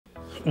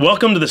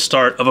Welcome to the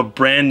start of a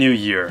brand new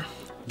year.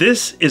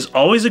 This is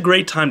always a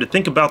great time to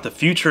think about the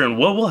future and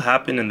what will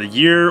happen in the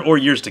year or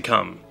years to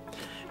come.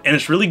 And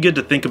it's really good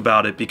to think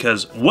about it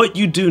because what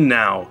you do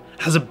now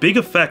has a big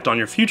effect on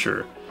your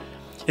future.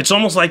 It's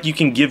almost like you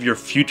can give your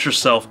future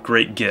self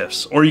great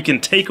gifts, or you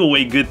can take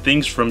away good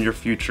things from your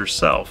future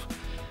self.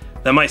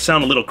 That might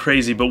sound a little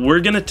crazy, but we're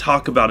going to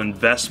talk about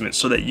investment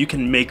so that you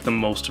can make the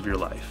most of your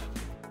life.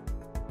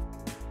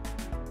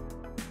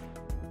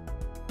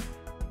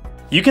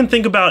 You can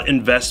think about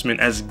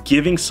investment as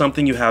giving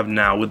something you have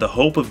now with the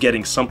hope of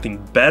getting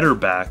something better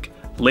back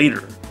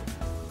later.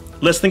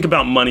 Let's think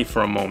about money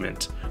for a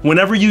moment.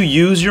 Whenever you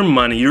use your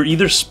money, you're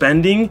either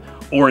spending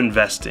or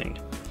investing.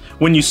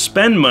 When you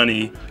spend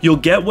money, you'll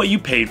get what you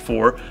paid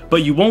for,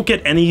 but you won't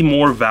get any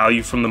more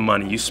value from the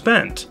money you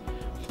spent.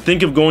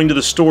 Think of going to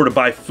the store to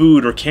buy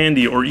food or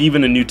candy or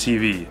even a new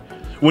TV.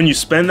 When you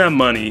spend that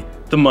money,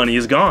 the money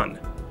is gone.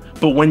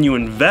 But when you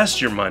invest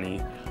your money,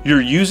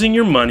 you're using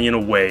your money in a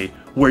way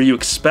where you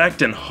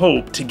expect and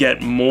hope to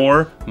get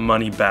more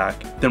money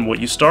back than what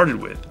you started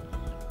with.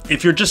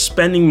 If you're just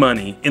spending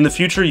money, in the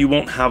future you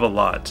won't have a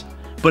lot.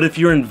 But if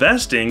you're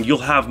investing, you'll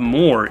have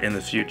more in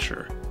the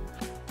future.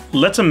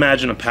 Let's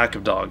imagine a pack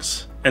of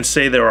dogs and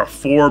say there are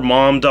 4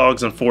 mom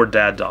dogs and 4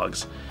 dad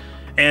dogs.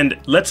 And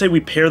let's say we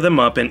pair them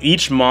up and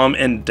each mom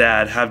and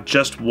dad have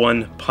just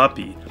 1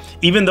 puppy.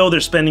 Even though they're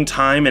spending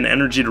time and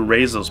energy to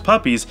raise those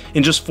puppies,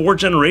 in just 4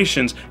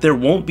 generations, there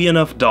won't be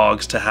enough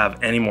dogs to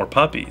have any more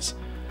puppies.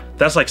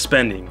 That's like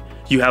spending.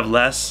 You have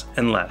less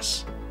and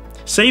less.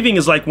 Saving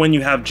is like when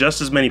you have just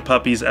as many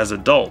puppies as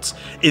adults.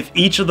 If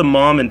each of the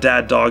mom and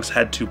dad dogs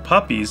had 2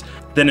 puppies,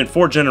 then in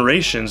 4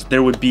 generations,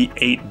 there would be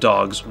 8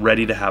 dogs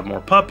ready to have more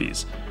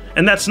puppies.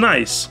 And that's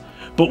nice,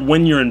 but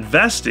when you're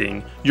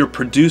investing, you're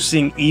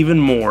producing even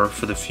more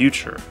for the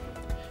future.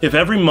 If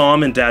every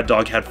mom and dad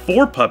dog had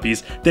 4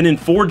 puppies, then in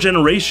 4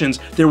 generations,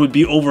 there would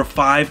be over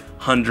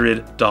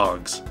 500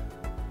 dogs.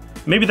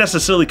 Maybe that's a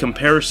silly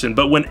comparison,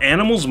 but when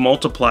animals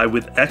multiply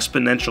with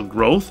exponential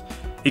growth,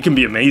 it can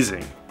be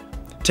amazing.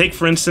 Take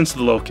for instance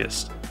the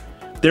locust.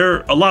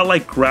 They're a lot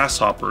like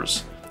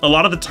grasshoppers. A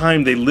lot of the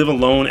time they live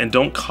alone and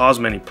don't cause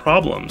many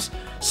problems.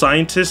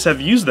 Scientists have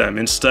used them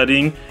in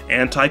studying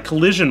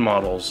anti-collision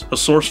models, a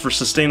source for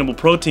sustainable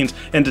proteins,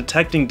 and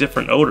detecting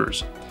different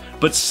odors.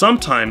 But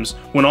sometimes,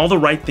 when all the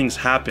right things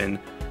happen,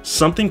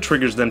 something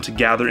triggers them to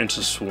gather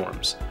into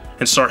swarms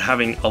and start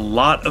having a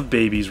lot of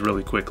babies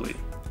really quickly.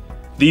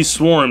 These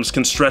swarms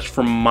can stretch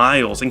for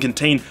miles and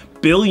contain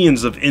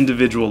billions of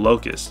individual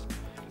locusts.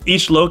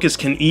 Each locust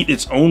can eat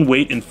its own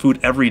weight in food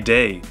every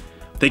day.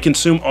 They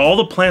consume all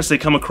the plants they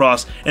come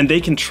across, and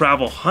they can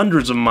travel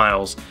hundreds of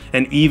miles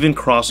and even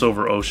cross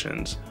over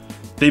oceans.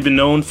 They've been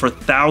known for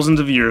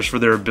thousands of years for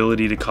their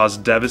ability to cause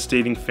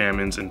devastating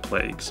famines and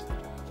plagues.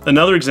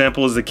 Another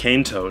example is the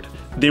cane toad.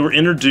 They were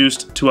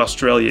introduced to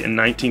Australia in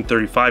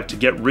 1935 to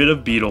get rid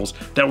of beetles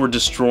that were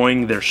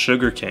destroying their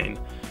sugarcane.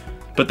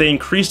 But they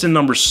increased in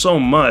numbers so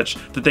much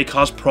that they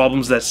caused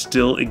problems that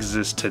still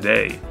exist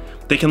today.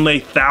 They can lay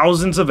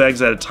thousands of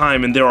eggs at a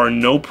time, and there are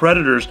no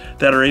predators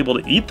that are able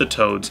to eat the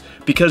toads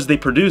because they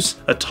produce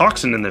a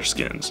toxin in their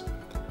skins.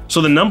 So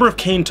the number of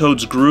cane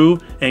toads grew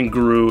and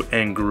grew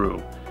and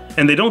grew.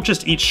 And they don't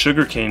just eat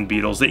sugarcane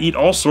beetles, they eat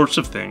all sorts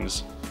of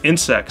things.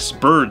 Insects,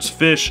 birds,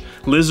 fish,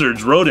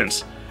 lizards,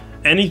 rodents,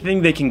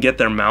 anything they can get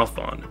their mouth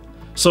on.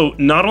 So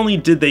not only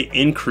did they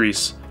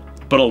increase,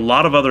 but a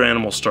lot of other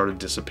animals started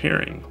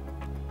disappearing.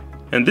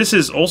 And this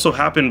has also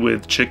happened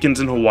with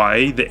chickens in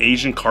Hawaii, the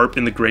Asian carp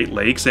in the Great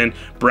Lakes, and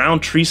brown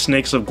tree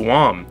snakes of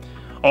Guam.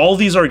 All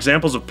these are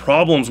examples of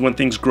problems when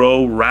things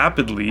grow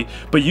rapidly,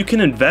 but you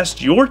can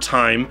invest your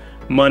time,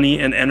 money,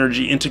 and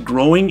energy into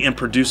growing and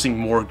producing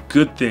more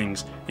good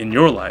things in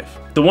your life.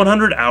 The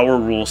 100-hour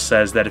rule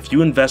says that if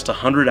you invest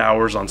 100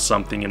 hours on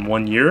something in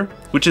 1 year,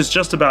 which is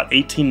just about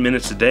 18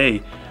 minutes a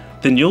day,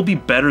 then you'll be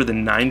better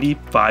than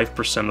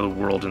 95% of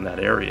the world in that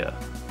area.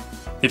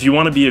 If you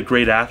want to be a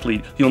great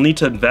athlete, you'll need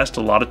to invest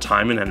a lot of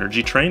time and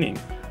energy training.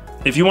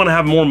 If you want to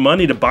have more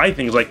money to buy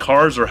things like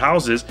cars or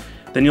houses,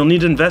 then you'll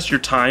need to invest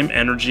your time,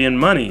 energy, and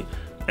money.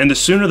 And the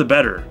sooner the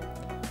better.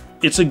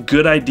 It's a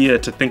good idea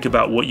to think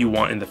about what you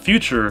want in the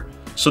future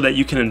so that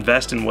you can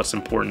invest in what's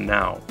important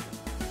now.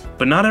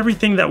 But not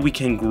everything that we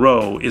can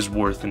grow is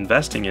worth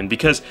investing in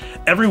because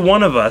every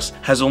one of us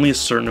has only a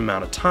certain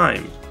amount of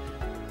time.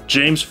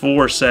 James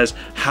 4 says,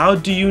 "How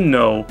do you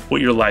know what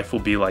your life will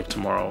be like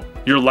tomorrow?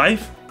 Your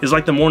life is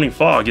like the morning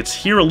fog. It's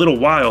here a little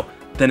while,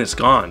 then it's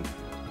gone."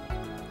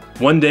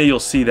 One day you'll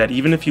see that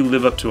even if you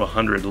live up to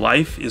 100,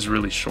 life is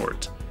really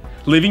short.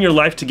 Living your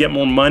life to get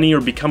more money or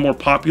become more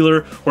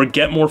popular or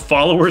get more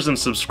followers and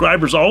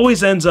subscribers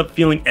always ends up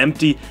feeling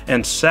empty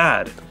and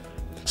sad.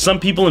 Some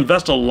people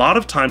invest a lot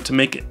of time to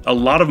make a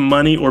lot of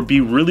money or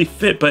be really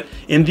fit, but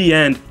in the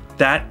end,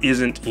 that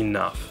isn't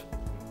enough.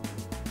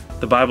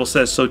 The Bible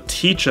says, "So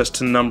teach us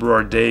to number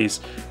our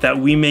days, that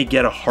we may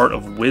get a heart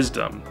of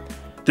wisdom."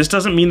 This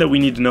doesn't mean that we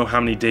need to know how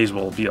many days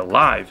we'll be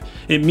alive.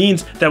 It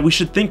means that we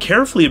should think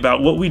carefully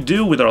about what we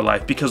do with our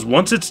life because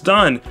once it's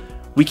done,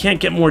 we can't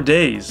get more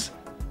days.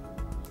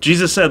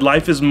 Jesus said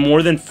life is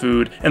more than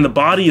food and the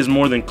body is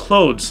more than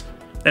clothes.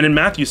 And in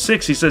Matthew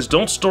 6, he says,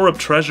 don't store up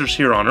treasures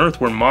here on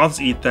earth where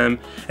moths eat them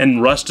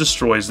and rust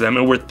destroys them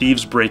and where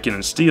thieves break in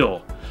and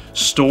steal.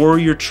 Store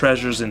your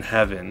treasures in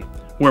heaven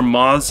where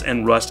moths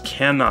and rust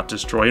cannot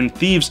destroy and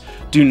thieves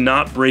do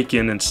not break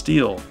in and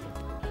steal.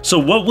 So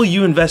what will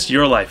you invest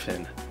your life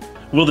in?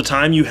 Will the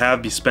time you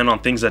have be spent on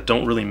things that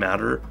don't really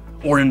matter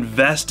or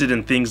invested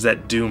in things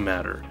that do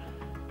matter?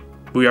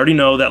 We already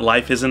know that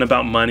life isn't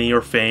about money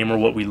or fame or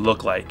what we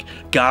look like.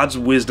 God's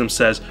wisdom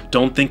says,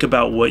 don't think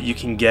about what you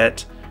can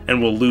get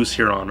and will lose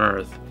here on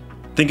earth.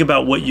 Think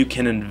about what you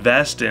can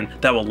invest in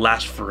that will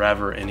last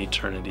forever in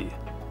eternity.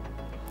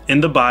 In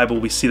the Bible,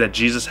 we see that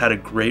Jesus had a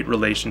great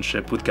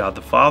relationship with God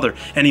the Father,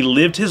 and he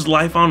lived his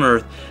life on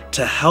earth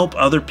to help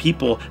other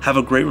people have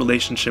a great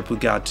relationship with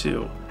God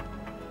too.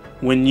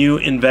 When you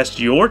invest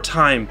your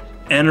time,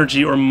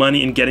 energy, or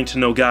money in getting to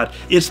know God,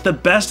 it's the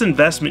best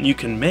investment you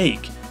can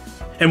make.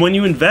 And when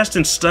you invest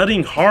in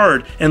studying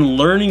hard and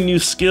learning new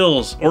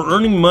skills, or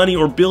earning money,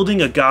 or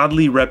building a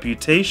godly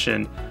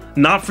reputation,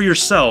 not for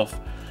yourself,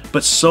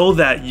 but so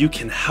that you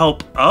can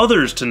help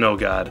others to know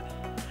God,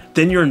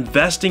 then you're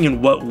investing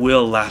in what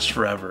will last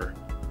forever.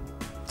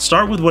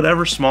 Start with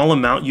whatever small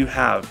amount you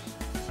have.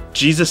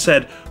 Jesus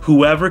said,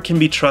 whoever can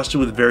be trusted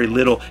with very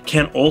little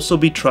can also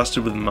be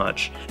trusted with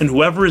much, and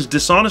whoever is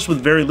dishonest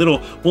with very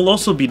little will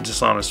also be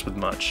dishonest with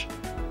much.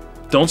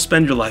 Don't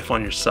spend your life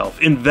on yourself.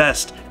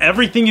 Invest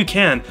everything you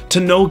can to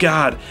know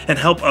God and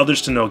help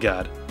others to know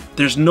God.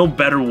 There's no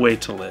better way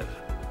to live.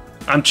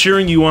 I'm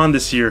cheering you on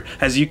this year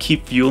as you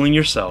keep fueling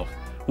yourself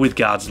with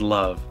God's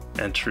love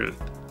and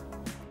truth.